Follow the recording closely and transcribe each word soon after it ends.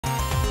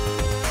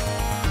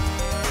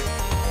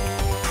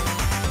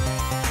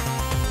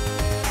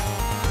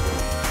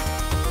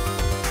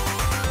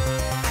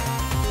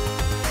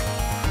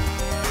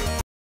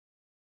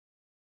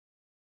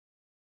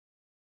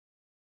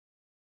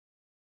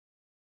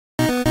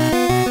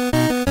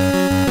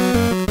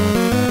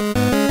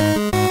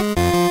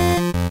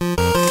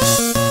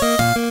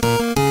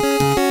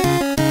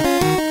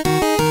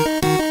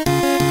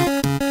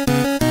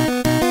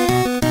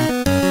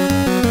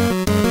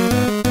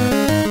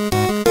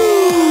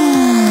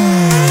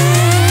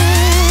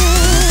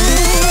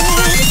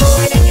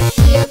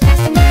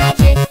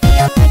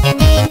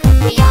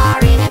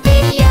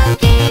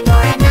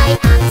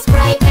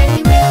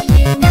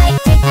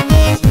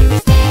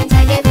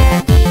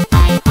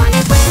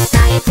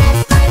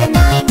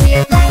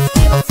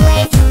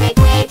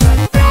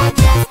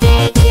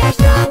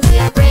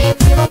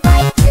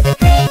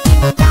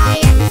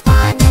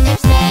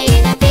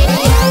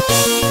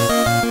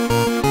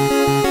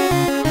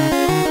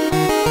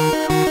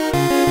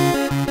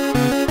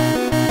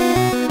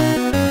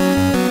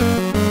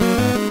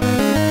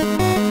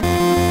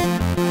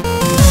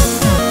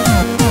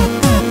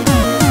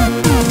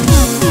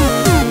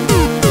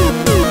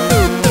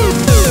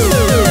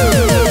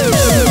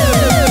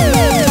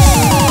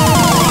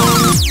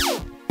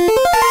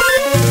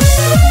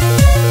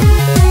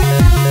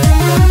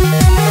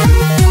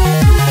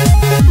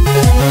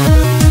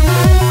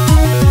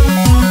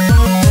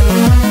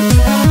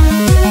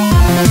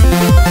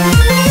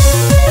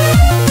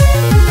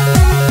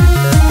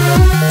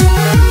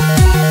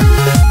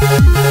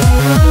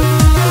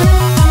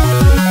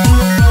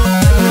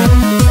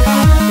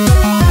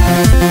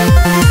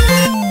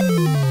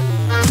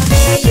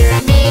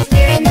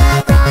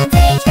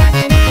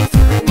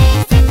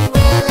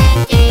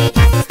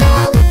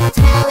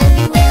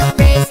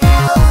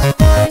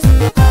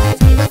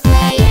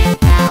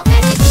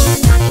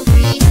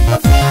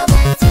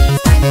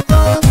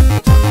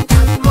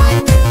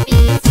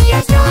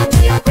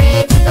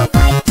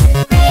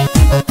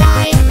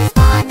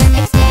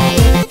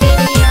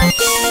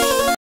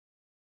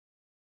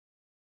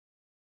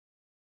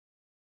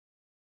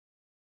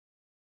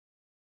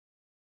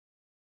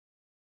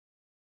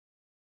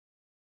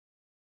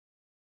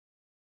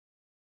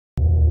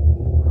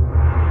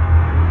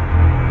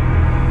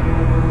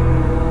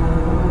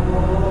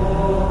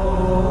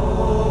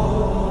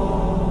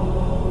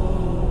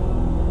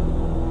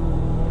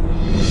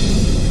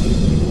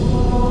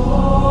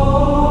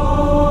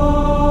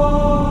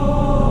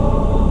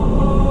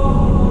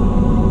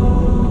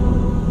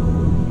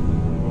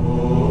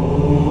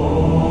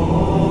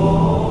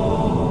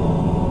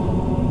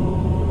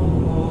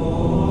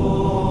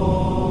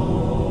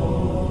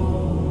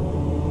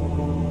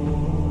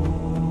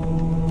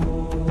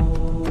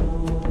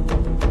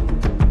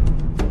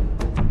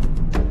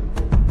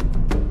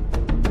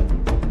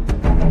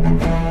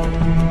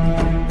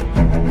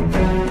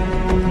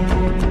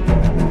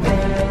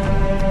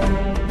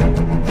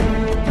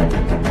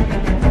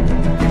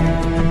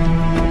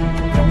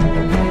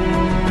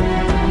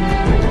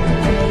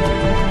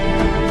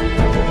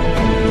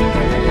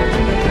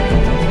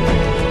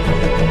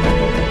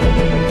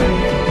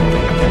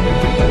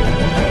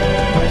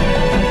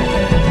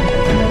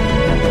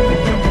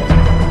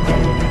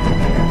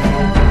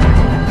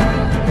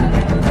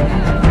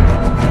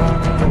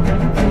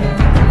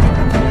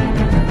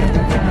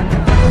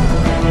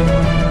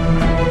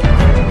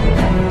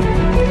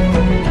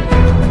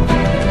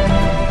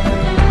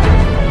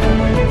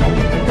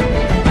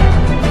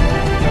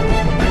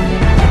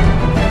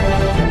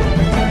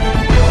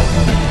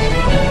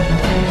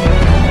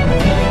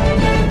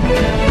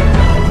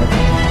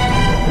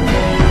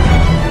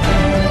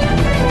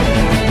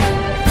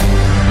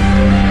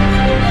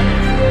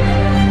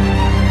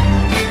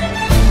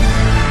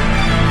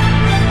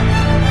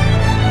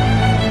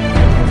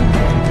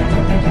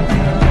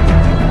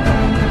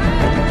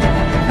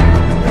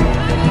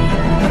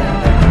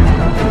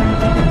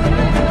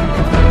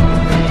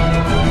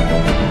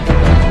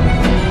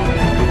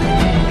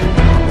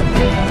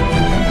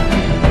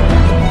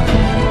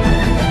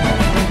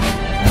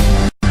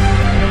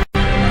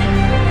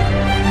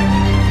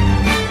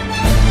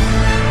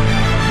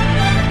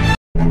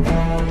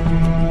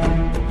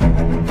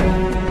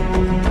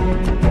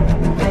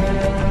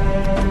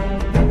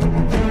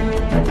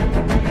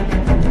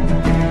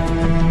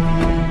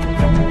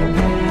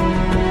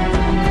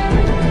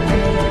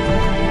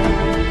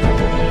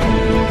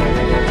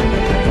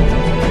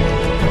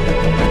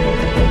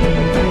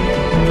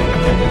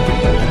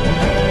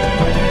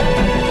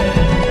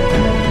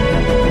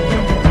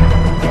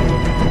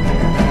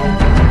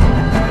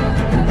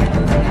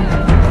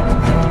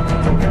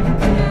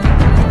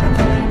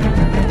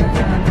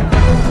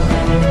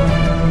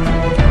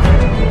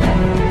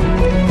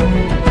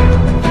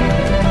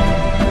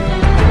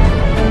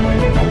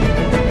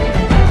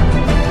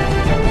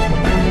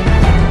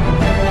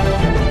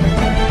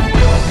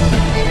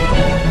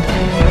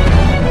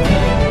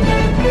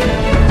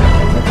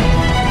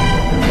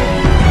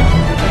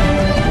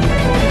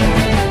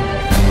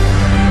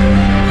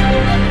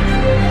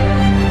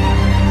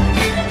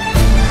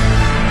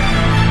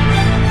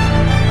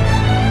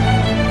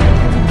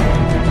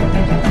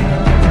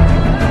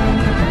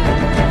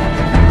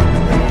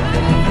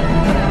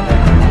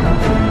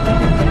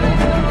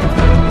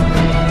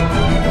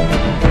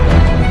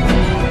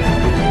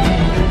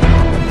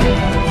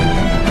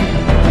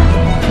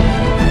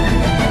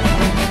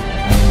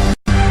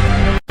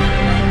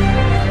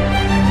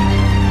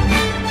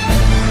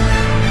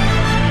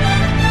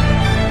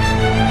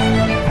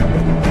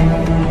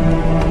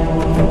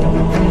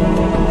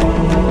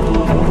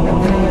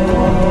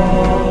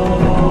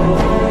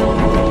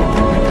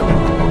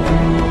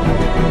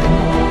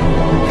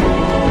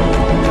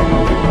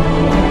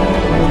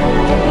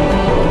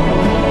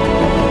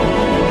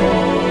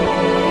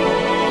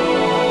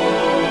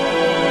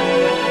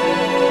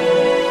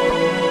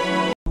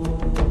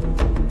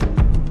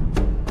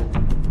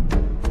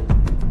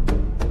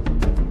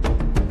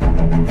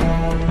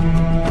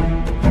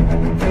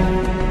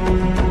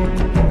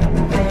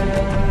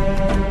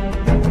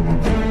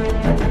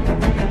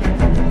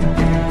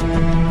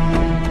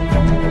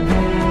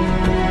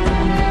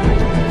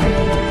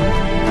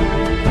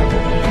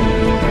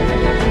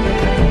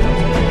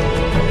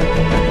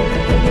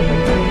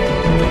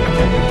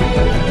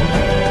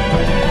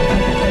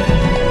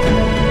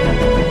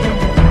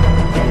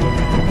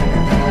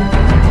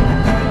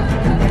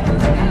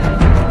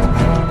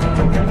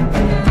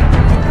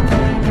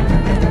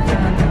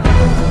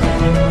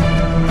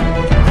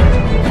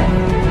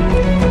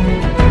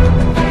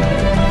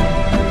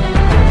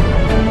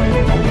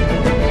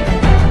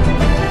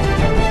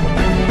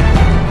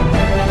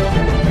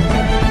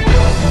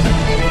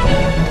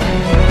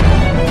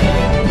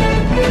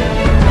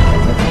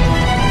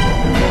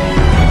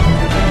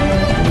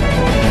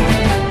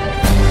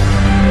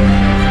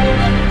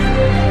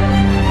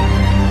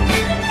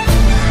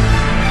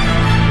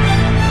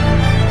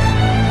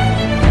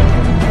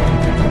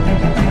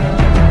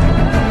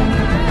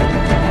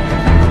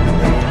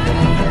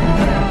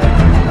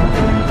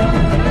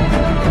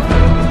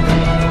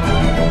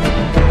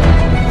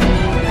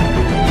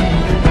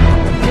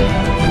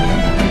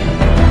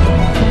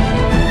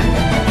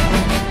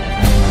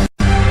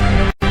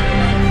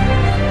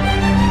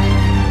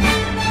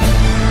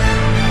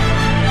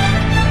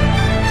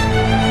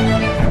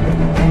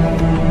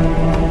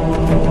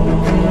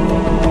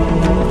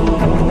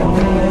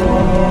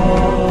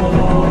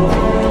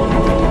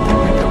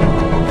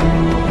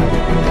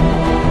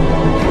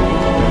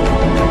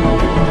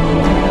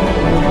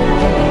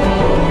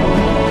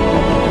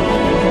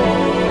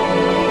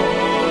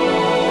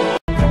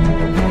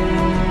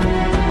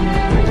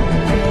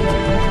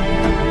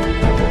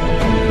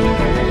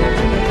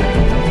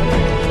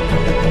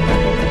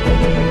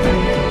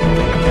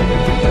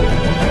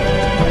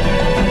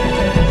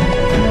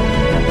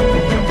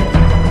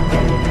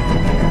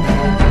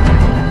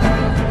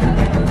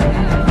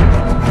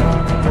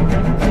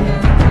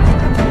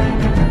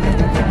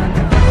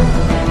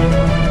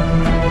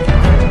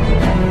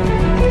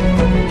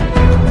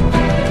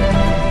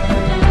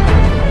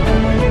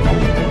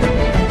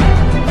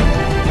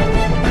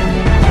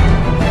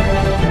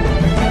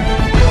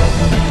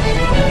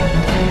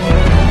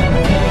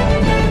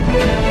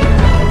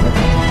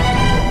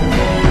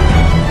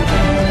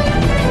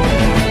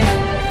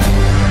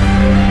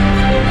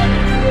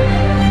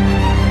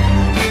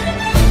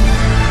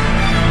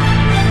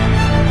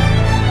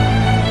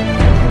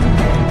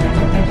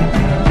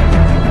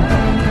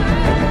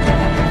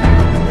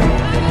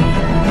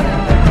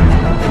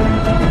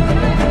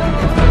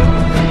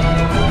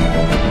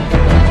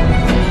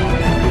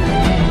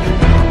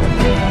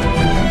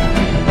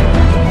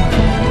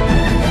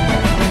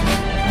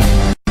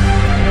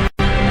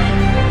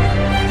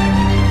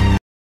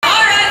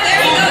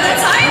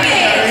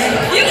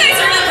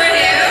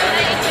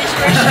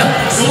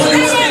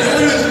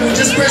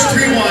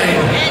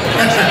wine.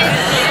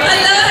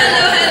 Hello,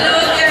 hello, hello,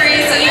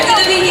 Gary. So you're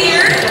gonna be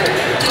here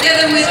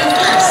together with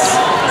us.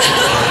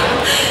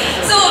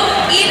 So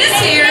Ian is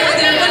here with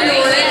their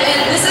balloon, and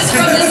this is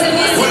from the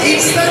Cebu City. What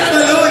is that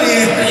balloon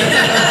eh?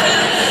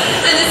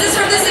 And this is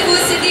from the Cebu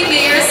City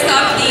Mayor's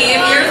Cup team,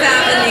 your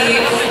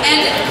family.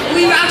 And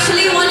we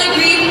actually want to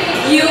greet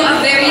you a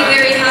very,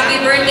 very happy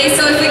birthday.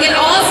 So if we can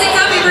all sing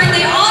happy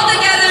birthday all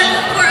together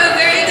for a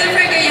very good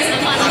friend. Yes,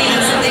 I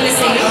have something to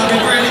say. Happy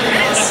birthday,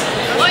 guys.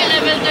 I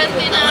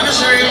want to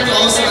share it to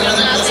also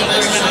another cousin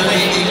that's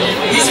celebrating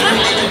his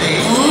birthday today.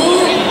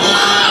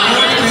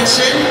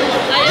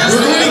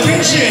 Rudy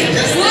Kenshin.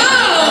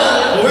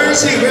 Whoa! Where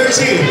is he? Where is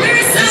he? Where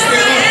is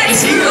Sarah?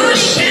 Is he or is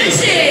she?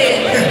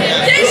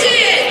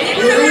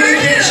 Kenshin! Rudy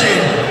Kenshin.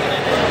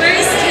 Where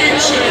is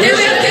Kenshin? There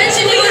we have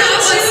Kenshin. You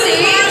have on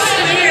stage.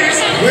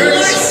 Where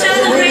is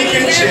Rudy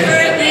Kenshin?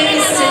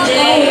 Birthdays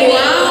today. Oh,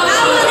 wow. I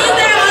will need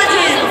their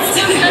audience.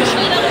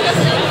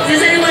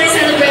 Does anyone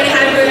celebrate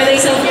happy birthday?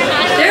 So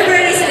their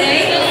birthday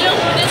today.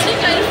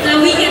 Now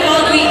we can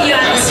all greet you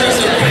at the same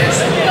time.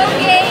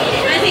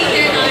 I think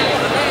they're not.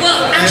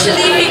 Well,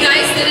 actually, if you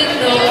guys didn't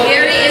know,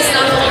 Gary is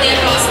not only a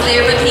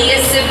cosplayer, but he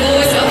is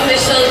Cebu's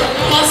official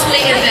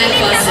cosplay event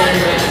buzzer.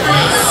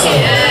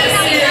 Yes,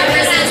 he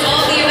represents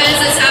all the events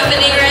that's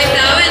happening right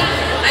now, and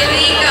I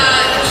think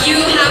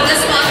you have the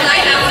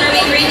spotlight after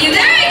we greet you.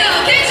 There you go,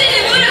 Kenshin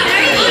Imura.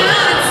 There you go,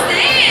 on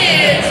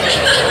stage.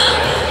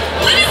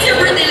 What is your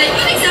birthday like?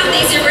 What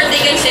exactly is your birthday,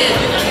 Kenshin?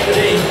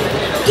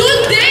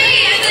 Today,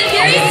 and then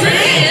Gary's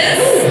birthday is?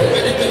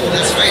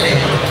 That's Friday.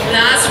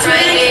 Last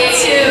Friday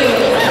too.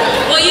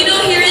 Well, you know,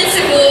 here in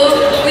Cebu,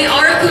 we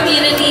are a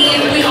community,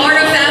 we are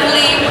a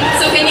family.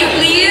 So can you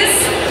please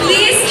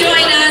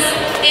join us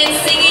in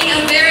singing a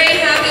very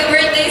happy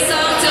birthday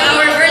song to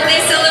our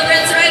birthday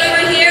celebrants right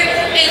over here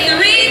in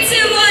 3, 2,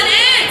 1,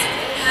 and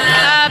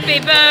happy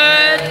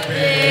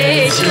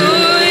birthday to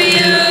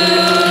you.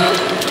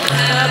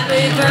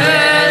 Happy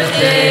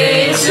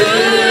birthday to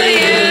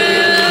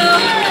you.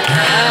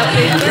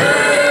 Happy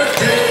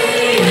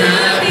birthday,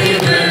 happy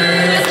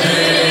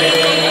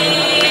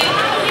birthday.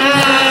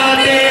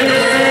 Happy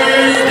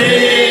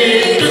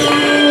birthday to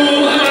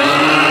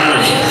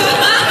us.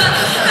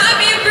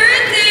 Happy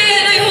birthday!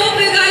 And I hope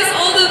you guys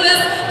all the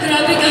best.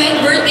 Grabe kahit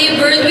birthday,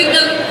 birth week,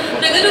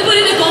 nag-ano pa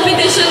rin,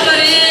 nag-competition pa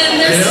rin.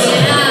 There's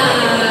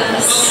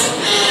yes.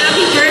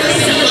 Happy birthday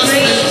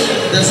celebration.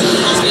 That's the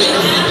cosplay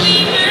community.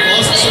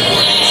 Also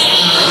supporting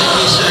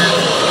education.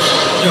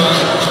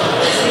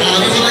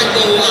 We would like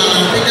to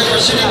take the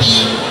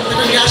opportunity to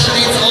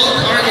congratulate all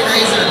the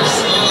organizers.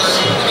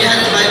 We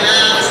had it by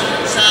Max,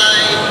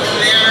 Sai,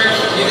 Mayor.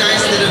 You guys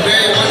did a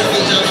very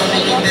wonderful job of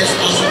making this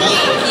possible.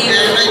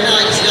 And right now,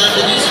 I just got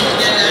the news from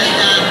again that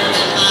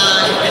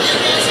video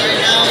games are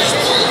now in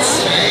schools,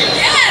 right?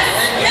 Yes!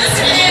 Yes,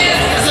 it is!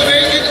 It's a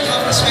very good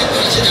accomplishment to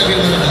each and every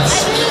one of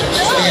us.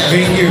 So yeah.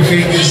 Thank you,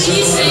 thank you so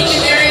Thank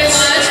you much. very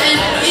much. And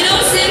you know,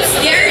 since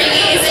Gary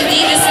is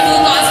indeed the Cebu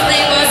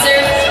cosplay buzzer,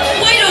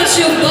 why don't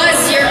you buzz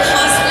your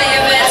cosplay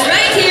events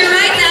right here,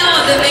 right now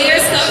on the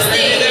Mayor's Cup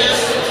stage?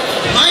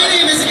 My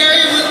name is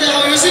Gary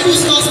Montero, your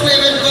Cebu's cosplay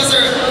event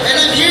buzzer, and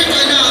I'm here to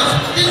announce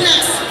the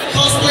next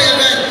cosplay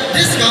event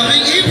this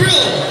coming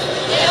April.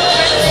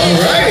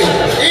 Alright.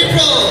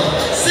 April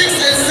 6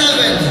 and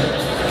 7.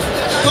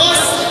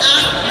 Cos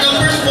Act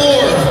number 4.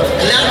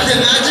 Let the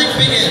magic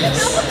begins.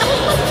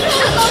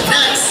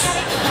 Next,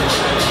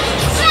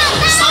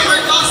 summer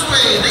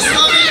cosplay this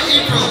coming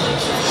April.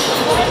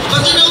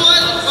 But you know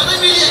what? What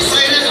I'm really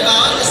excited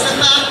about is the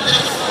fact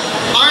that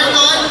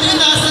Arcon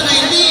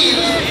 2019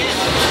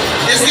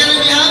 is going to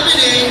be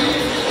happening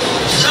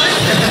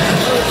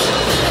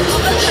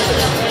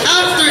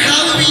after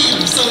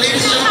Halloween. So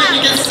ladies and gentlemen,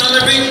 you can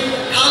celebrate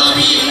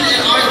Halloween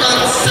and Arcon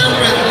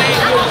separately.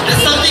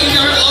 That's something we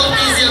are all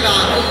crazy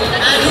about.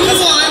 And who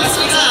wants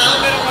to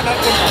have,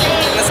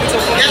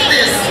 get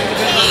this,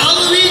 a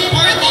Halloween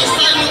party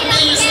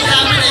simultaneously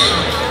happening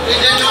in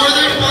the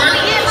northern part,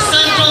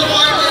 central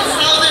part, and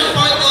southern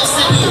part of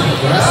Cebu.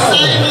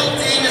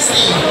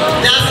 Simultaneously.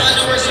 That's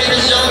underworks, ladies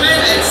and gentlemen,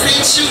 and stay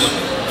tuned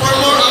for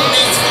more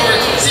updates for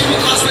Cebu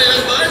Cosplay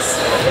and Buzz.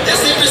 And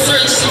simply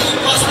search Cebu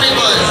Cosplay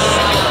Buzz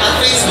on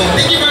Facebook.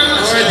 Thank you very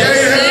much. Alright, there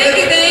you have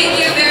it. Thank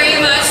you very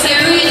much,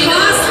 Gary.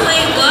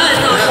 Cosplay buzz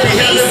on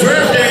Happy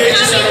birthday.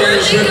 Just Happy our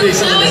birthday to birthday both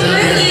celebration.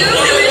 of you.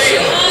 I wish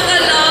you all the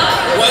luck.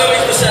 Why don't we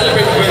to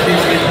celebrate the birthday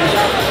tree?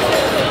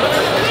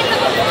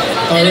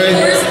 And of Alright.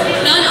 course,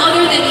 none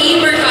other than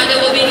Ian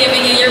Mercado will be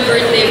giving you your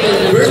birthday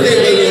balloon. Birthday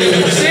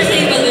balloons.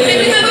 Birthday balloon. Can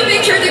we have a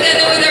picture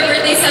together with our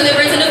birthday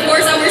celebrants and of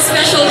course our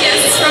special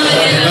guests from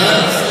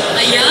Manila?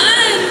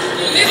 Ayan!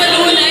 May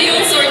balloon na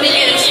yung sword ni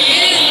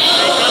Kenshin.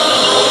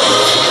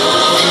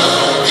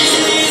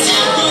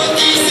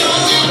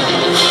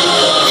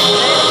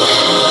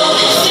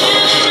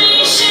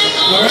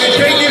 Alright,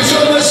 thank you so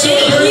much to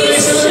our birthday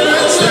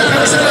celebrants.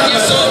 Thank you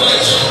so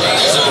much.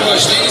 Thank you so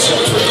much. Thank you so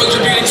much for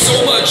contributing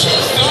so much to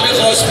the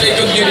cosplay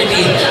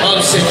community of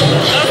Cebu.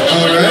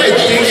 Alright,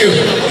 thank you.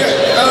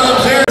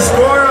 There's a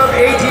score of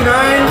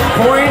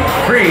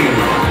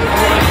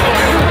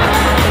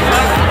 89.3.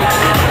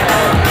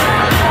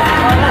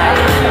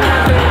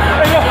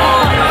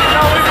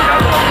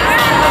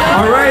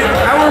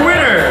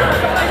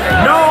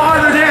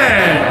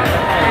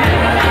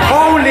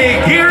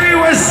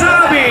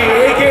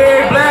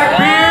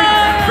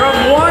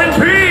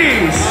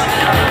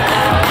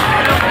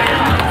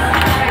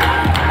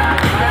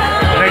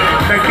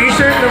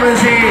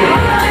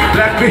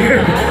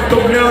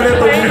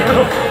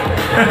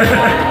 All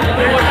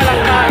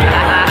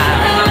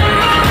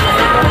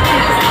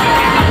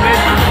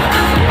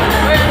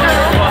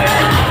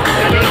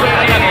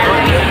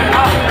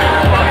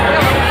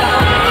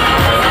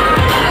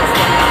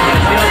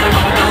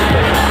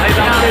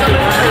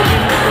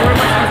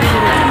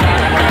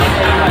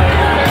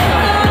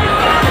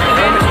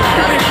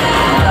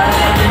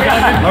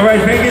right,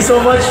 thank you so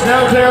much.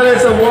 Now, Claire,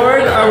 let's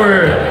award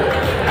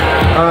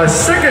our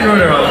second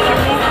runner-up.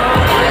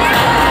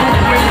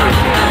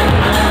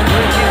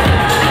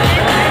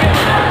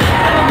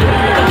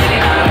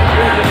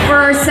 For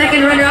our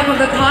second runner-up of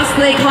the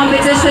cosplay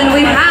competition,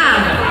 we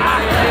have,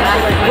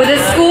 with a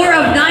score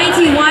of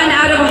 91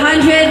 out of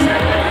 100,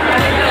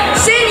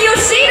 Shin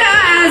Yoshida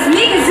as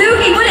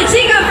Mikazuki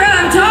Munachika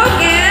from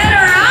Token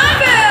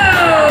Rambo.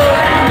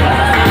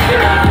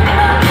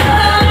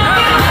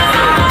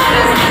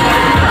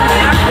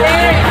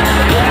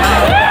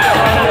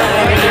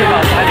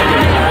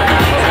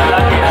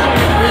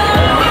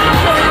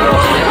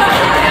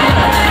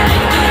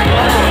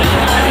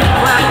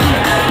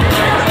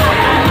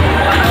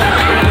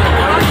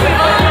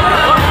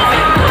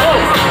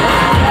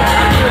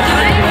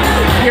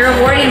 You're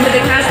awarded with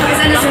the cash prize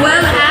and as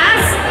well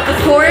as, of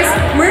course,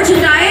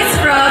 merchandise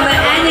from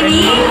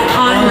Enemy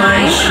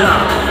Online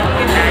Shop.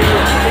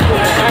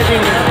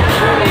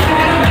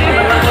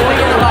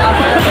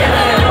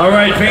 All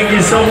right, thank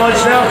you so much.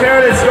 Now,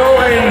 Claire, let's go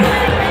and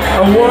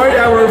award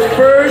our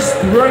first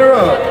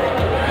runner-up.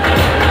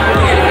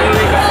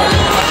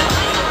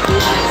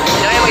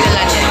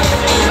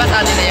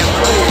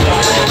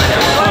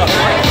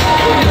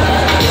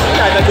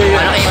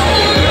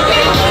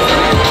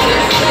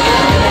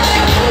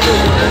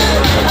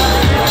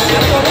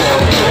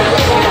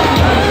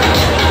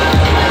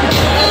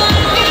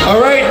 All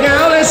right,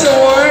 now let's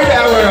award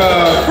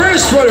our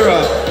first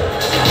runner-up.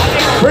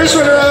 First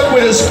runner-up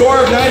with a score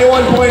of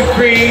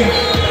 91.3.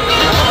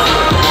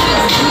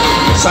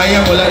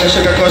 Sayang, wala na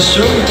siya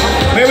ka-costume.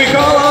 May we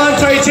call on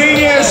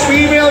Titania's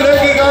female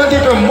lurking auntie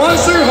from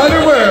Monster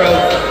Hunter World.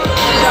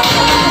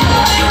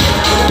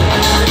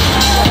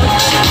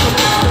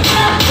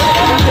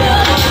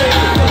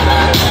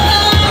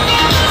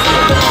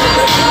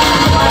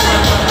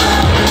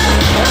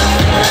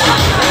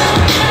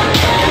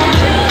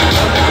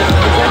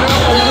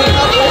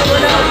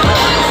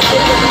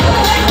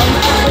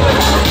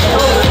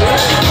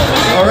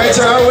 Alright,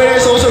 so our winner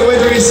is also going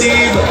to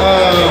receive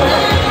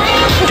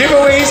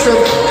giveaways from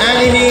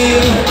Anime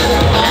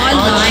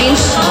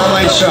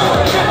Online Shop.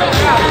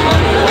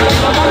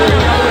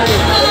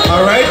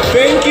 Alright,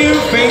 thank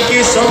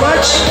you so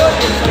much.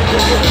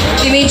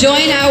 You may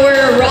join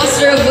our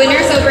roster of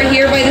winners over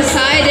here by the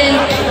side, and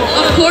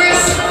of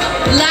course,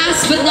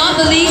 last but not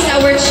the least,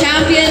 our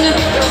champion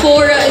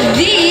for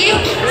the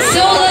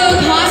solo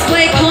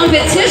cosplay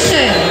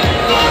competition.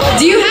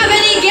 Do you have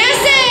any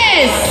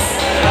guesses?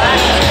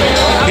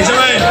 Isa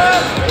man.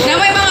 Na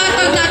may mga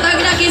tag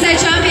na kisay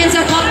champion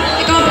sa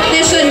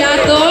competition na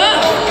to.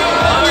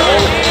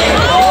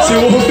 Si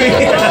Whoopi.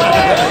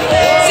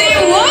 Si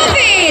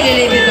Whoopi!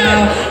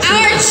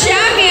 Our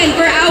champion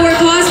for our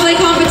cosplay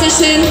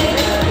competition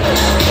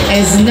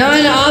is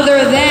none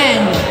other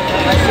than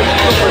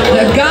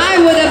the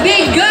guy with the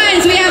big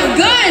guns. We have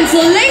guns,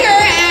 Linger